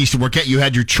company he used to work at, you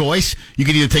had your choice. You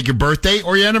could either take your birthday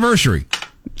or your anniversary.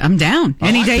 I'm down. I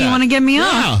Any like day you that. want to give me Yeah,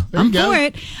 off. there I'm you go. for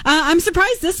it. I'm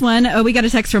surprised this one. We got a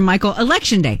text from Michael.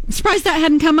 Election day. I'm surprised that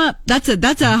hadn't come up. That's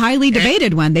a highly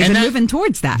debated one. They've and been that- moving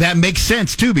towards that. That makes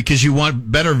sense, too, because you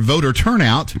want better voter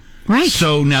turnout. Right.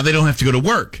 So now they don't have to go to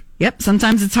work. Yep.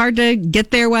 Sometimes it's hard to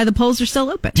get there while the polls are still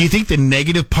open. Do you think the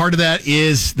negative part of that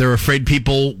is they're afraid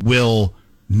people will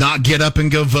not get up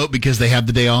and go vote because they have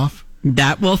the day off?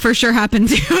 That will for sure happen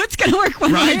too. It's going to work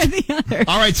one way Right. or the other.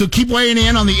 All right, so keep weighing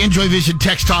in on the Enjoy Vision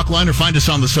text talk line or find us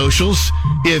on the socials.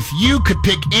 If you could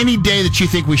pick any day that you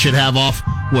think we should have off,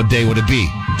 what day would it be?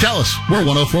 Tell us. We're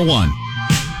 104.1.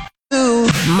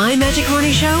 My Magic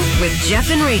Morning Show with Jeff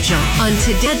and Rachel on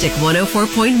today Magic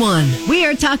 104.1. We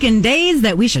are talking days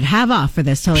that we should have off for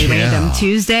this totally Yeah. random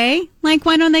Tuesday. Like,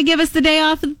 why don't they give us the day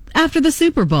off after the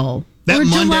Super Bowl? Or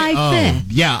July 5th?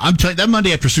 Yeah, I'm telling you, that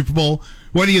Monday after Super Bowl,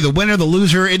 whether you're the winner or the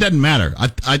loser, it doesn't matter. I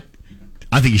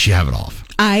think you should have it off.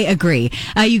 I agree.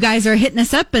 You guys are hitting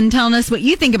us up and telling us what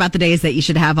you think about the days that you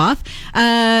should have off.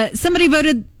 Somebody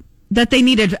voted that they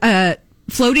needed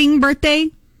floating birthday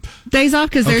days off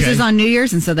because theirs Okay. is on New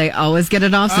Year's, and so they always get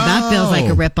it off. So that feels like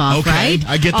a ripoff, okay. right?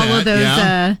 I get all that, of those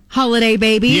yeah. holiday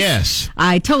babies. Yes.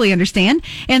 I totally understand.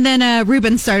 And then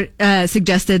Ruben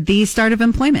suggested the start of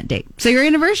employment date. So your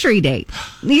anniversary date.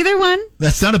 Either one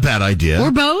That's not a bad idea.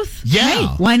 or both. Yeah. Hey,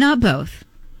 why not both?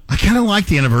 I kind of like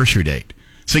the anniversary date.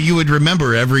 So you would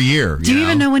remember every year. Do you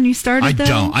even know when you started? I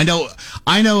don't.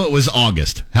 I know it was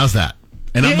August. How's that?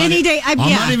 And I'm not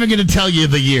even going to tell you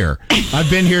the year. I've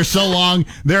been here so long.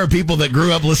 There are people that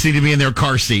grew up listening to me in their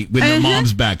car seat with their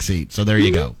mom's back seat. So there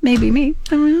you go. Maybe me.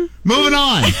 Moving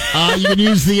on. You can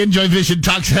use the Enjoy Vision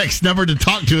Talk Text number to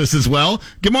talk to us as well.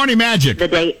 Good morning, Magic. The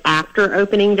day after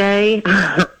opening day,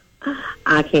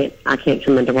 I can't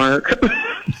come into work.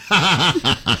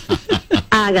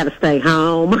 I got to stay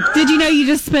home. Did you know you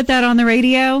just put that on the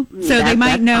radio? So they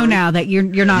might know now that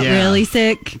you're not really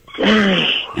sick.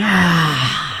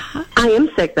 I am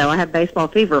sick, though. I have baseball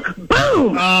fever.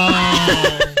 Boom!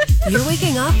 You're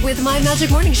waking up with My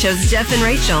Magic Morning Show's Jeff and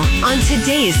Rachel on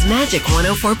today's Magic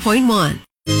 104.1.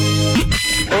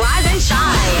 Rise and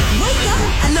shine. Wake up.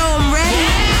 I know I'm ready.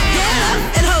 Get up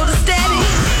and hold it steady.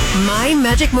 My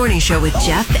Magic Morning Show with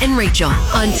Jeff and Rachel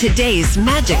on today's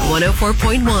Magic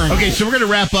 104.1. Okay, so we're going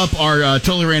to wrap up our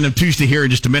Totally Random Tuesday here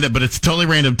in just a minute, but it's Totally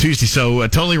Random Tuesday, so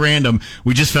Totally Random,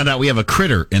 we just found out we have a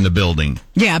critter in the building.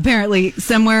 Yeah, apparently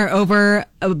somewhere over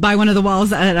by one of the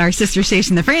walls at our sister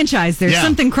station, The Franchise, there's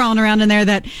something crawling around in there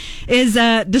that is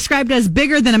described as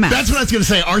bigger than a mouse. That's what I was going to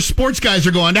say. Our sports guys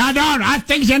are going, no, I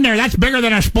think it's in there. That's bigger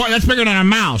than that's bigger than a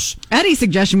mouse. Eddie's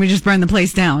suggestion, we just burn the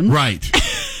place down. Right.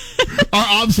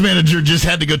 Our ops manager just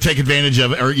had to go take advantage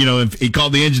of it, or, if he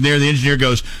called the engineer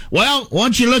goes, well,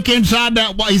 once you look inside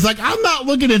that wall, he's like, I'm not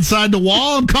looking inside the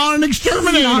wall, I'm calling an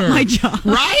exterminator. That's not my job.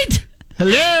 Right?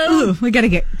 Hello? Ooh, we got to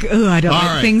get, I don't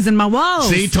like things in my walls.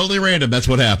 See, totally random, that's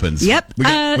what happens. Yep.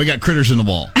 We got critters in the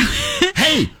wall.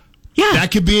 Hey, that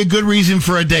could be a good reason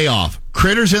for a day off.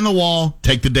 Critters in the wall,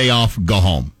 take the day off, go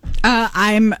home.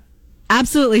 I'm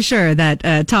absolutely sure that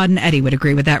Todd and Eddie would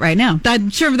agree with that right now. I'm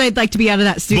sure they'd like to be out of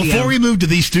that studio. Before we moved to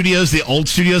these studios, the old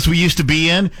studios we used to be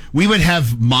in, we would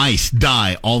have mice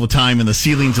die all the time in the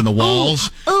ceilings and the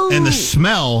walls. And the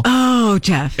smell. Oh,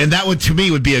 Jeff. And that would, to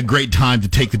me, would be a great time to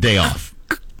take the day off.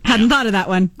 Hadn't thought of that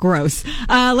one. Gross.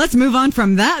 Let's move on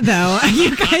from that, though.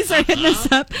 You guys are hitting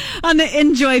us up on the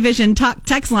Enjoy Vision Talk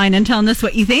text line and telling us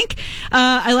what you think.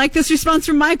 I like this response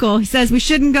from Michael. He says, we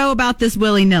shouldn't go about this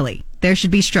willy-nilly. There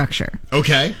should be structure.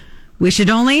 Okay. We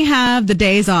should only have the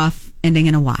days off ending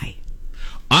in a Y.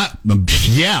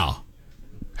 Yeah.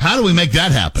 How do we make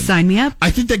that happen? Sign me up. I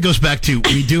think that goes back to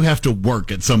we do have to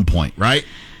work at some point, right?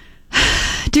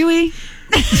 Do we?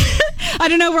 I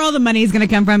don't know where all the money is going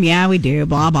to come from. Yeah, we do.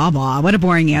 Blah, blah, blah. What a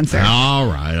boring answer. All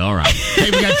right.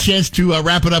 Hey, we got a chance to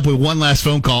wrap it up with one last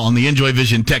phone call on the Enjoy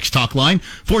Vision text talk line,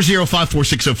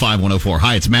 405-460-5104.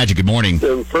 Hi, it's Magic. Good morning.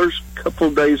 The first couple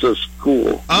of days of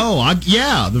school. Oh,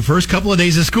 the first couple of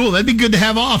days of school. That'd be good to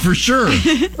have off for sure.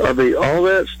 I mean, all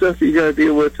that stuff you got to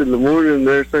deal with in the morning and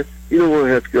everything, you don't want to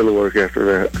have to go to work after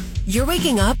that. You're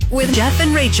waking up with Jeff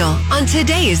and Rachel on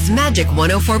today's Magic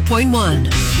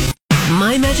 104.1.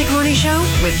 My Magic Morning Show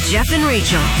with Jeff and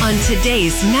Rachel on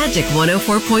today's Magic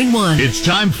 104.1. It's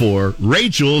time for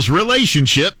Rachel's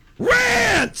Relationship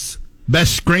Rants.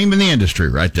 Best scream in the industry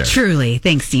right there. Truly.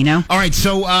 Thanks, Dino. All right,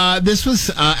 so this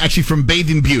was actually from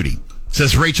Bathing Beauty. It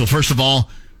says, Rachel, first of all,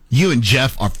 you and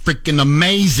Jeff are freaking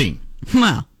amazing.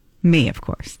 Well, me, of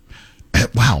course.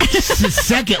 Wow.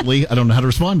 Secondly, I don't know how to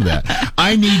respond to that.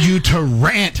 I need you to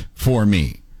rant for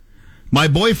me. My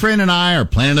boyfriend and I are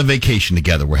planning a vacation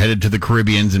together. We're headed to the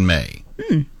Caribbeans in May.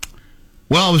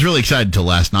 Well, I was really excited until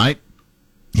last night.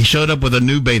 He showed up with a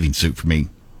new bathing suit for me.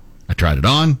 I tried it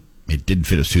on. It didn't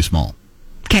fit. It was too small.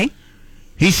 Okay.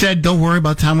 He said, don't worry,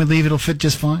 by the time we leave, it'll fit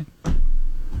just fine.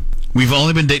 We've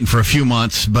only been dating for a few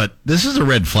months, but this is a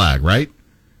red flag, right?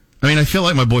 I mean, I feel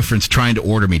like my boyfriend's trying to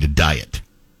order me to diet.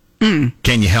 Can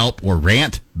you help or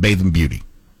rant? Bathing Beauty.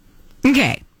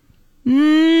 Okay.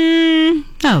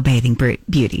 Oh, Bathing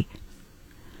Beauty.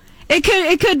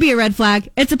 It could be a red flag.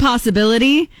 It's a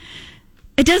possibility.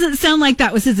 It doesn't sound like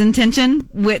that was his intention,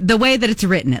 with the way that it's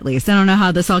written, at least. I don't know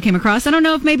how this all came across. I don't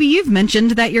know if maybe you've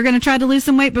mentioned that you're going to try to lose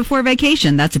some weight before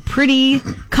vacation. That's a pretty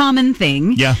common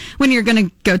thing. Yeah. When you're going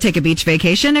to go take a beach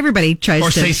vacation, everybody tries or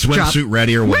to say swimsuit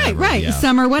ready or whatever. Right. Yeah.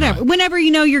 Summer, whatever. Right. Whenever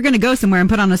you know you're going to go somewhere and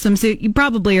put on a swimsuit, you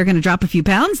probably are going to drop a few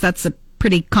pounds. That's a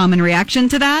pretty common reaction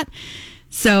to that.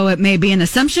 So it may be an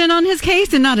assumption on his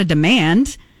case and not a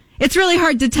demand. It's really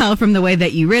hard to tell from the way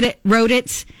that you wrote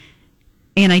it.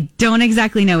 And I don't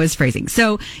exactly know his phrasing.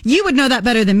 So you would know that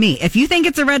better than me. If you think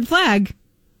it's a red flag,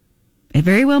 it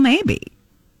very well may be.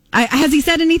 Has he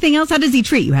said anything else? How does he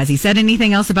treat you? Has he said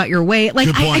anything else about your weight? Like,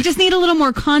 I just need a little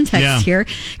more context here.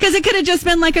 Because it could have just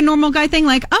been like a normal guy thing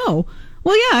like, oh,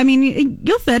 Well, yeah, I mean,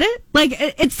 you'll fit it. Like,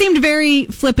 it seemed very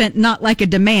flippant, not like a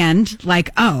demand,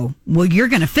 like, oh, well, you're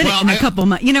going to fit it in a couple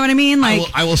months. You know what I mean? Like,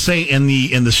 I will say in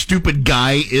the stupid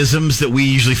guy-isms that we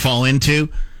usually fall into,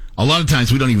 a lot of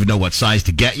times we don't even know what size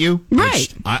to get you.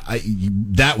 Right.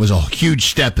 That was a huge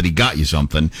step that he got you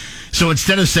something. So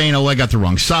instead of saying, oh, I got the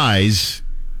wrong size,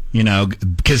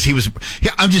 because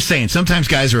I'm just saying, sometimes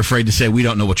guys are afraid to say, we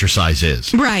don't know what your size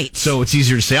is. Right. So it's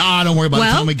easier to say, don't worry about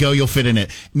it. Tell me go, you'll fit in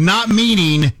it. Not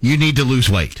meaning you need to lose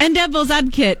weight. And devil's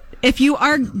advocate, if you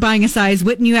are buying a size,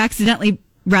 wouldn't you accidentally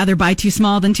rather buy too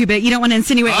small than too big? You don't want to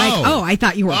insinuate I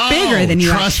thought you were bigger than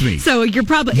you are. Trust me. So you're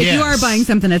probably, if you are buying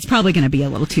something, it's probably going to be a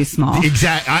little too small.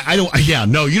 Exactly.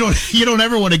 You don't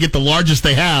ever want to get the largest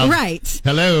they have. Right.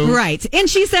 Hello. Right. And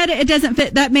she said it doesn't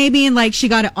fit that maybe, and like she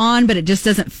got it on, but it just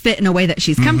doesn't fit in a way that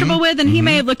she's comfortable with. And he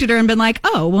may have looked at her and been like,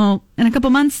 oh, well, in a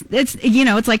couple months,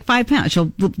 it's like 5 pounds.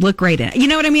 She'll look great in it. You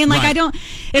know what I mean? Like, right.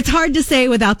 It's hard to say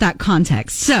without that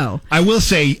context. So I will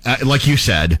say, like you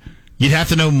said, you'd have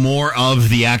to know more of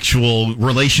the actual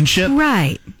relationship.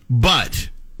 Right. But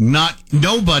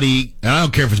nobody, and I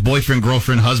don't care if it's boyfriend,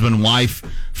 girlfriend, husband, wife,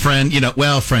 friend,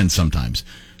 friends sometimes.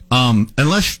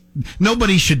 Unless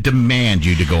nobody should demand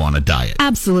you to go on a diet.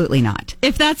 Absolutely not.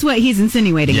 If that's what he's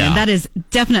insinuating, then that is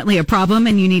definitely a problem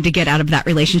and you need to get out of that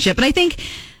relationship. But I think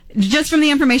just from the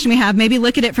information we have, maybe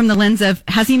look at it from the lens of,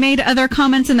 has he made other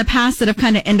comments in the past that have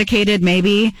kind of indicated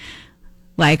maybe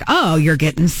like, oh, you're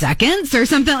getting seconds or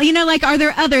something, like, are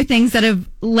there other things that have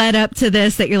led up to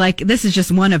this that you're like, this is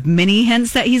just one of many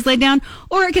hints that he's laid down?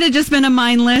 Or it could have just been a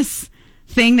mindless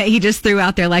thing that he just threw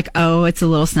out there like, oh, it's a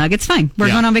little snug. It's fine. We're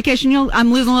going on vacation.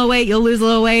 I'm losing a little weight. You'll lose a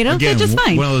little weight. Again, it's just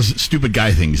fine. One of those stupid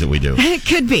guy things that we do. It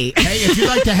could be. Hey, if you'd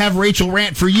like to have Rachel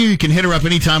rant for you can hit her up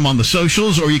anytime on the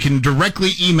socials, or you can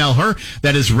directly email her.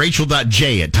 That is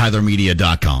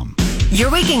rachel.j@tylermedia.com. You're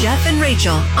waking Jeff and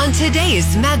Rachel on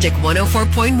today's Magic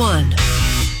 104.1.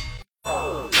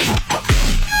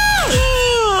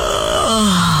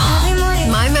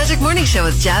 My Magic Morning Show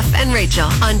with Jeff and Rachel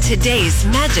on today's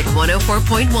Magic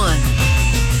 104.1.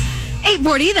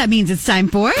 8:40, that means it's time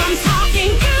for...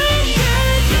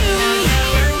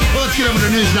 Let's get over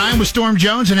to News 9 with Storm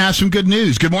Jones and have some good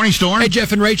news. Good morning, Storm. Hey,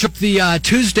 Jeff and Rachel. The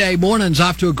Tuesday morning's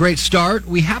off to a great start.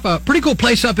 We have a pretty cool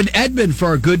place up in Edmond for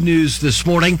our good news this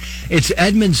morning. It's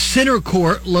Edmond Center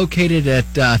Court, located at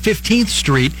 15th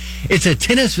Street. It's a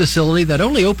tennis facility that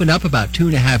only opened up about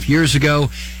 2.5 years ago.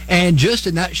 And just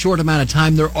in that short amount of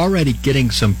time, they're already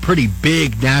getting some pretty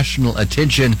big national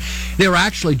attention. They were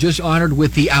actually just honored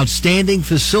with the Outstanding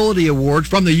Facility Award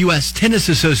from the U.S. Tennis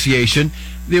Association.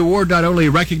 The award not only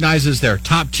recognizes their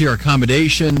top-tier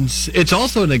accommodations, it's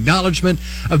also an acknowledgement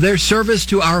of their service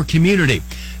to our community.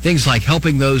 Things like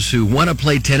helping those who want to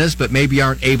play tennis but maybe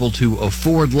aren't able to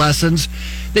afford lessons.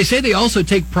 They say they also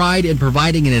take pride in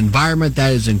providing an environment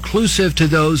that is inclusive to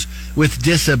those with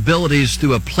disabilities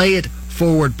through a Play It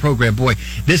Forward program. Boy,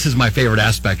 this is my favorite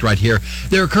aspect right here.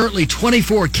 There are currently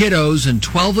 24 kiddos and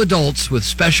 12 adults with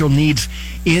special needs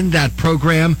in that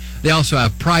program. They also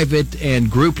have private and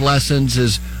group lessons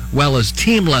as well as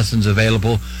team lessons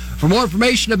available. For more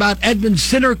information about Edmond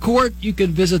Center Court, you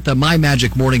can visit the My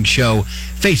Magic Morning Show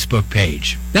Facebook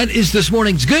page. That is this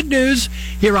morning's good news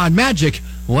here on Magic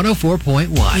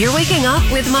 104.1. You're waking up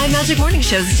with My Magic Morning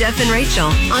Show's Jeff and Rachel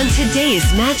on today's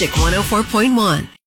Magic 104.1.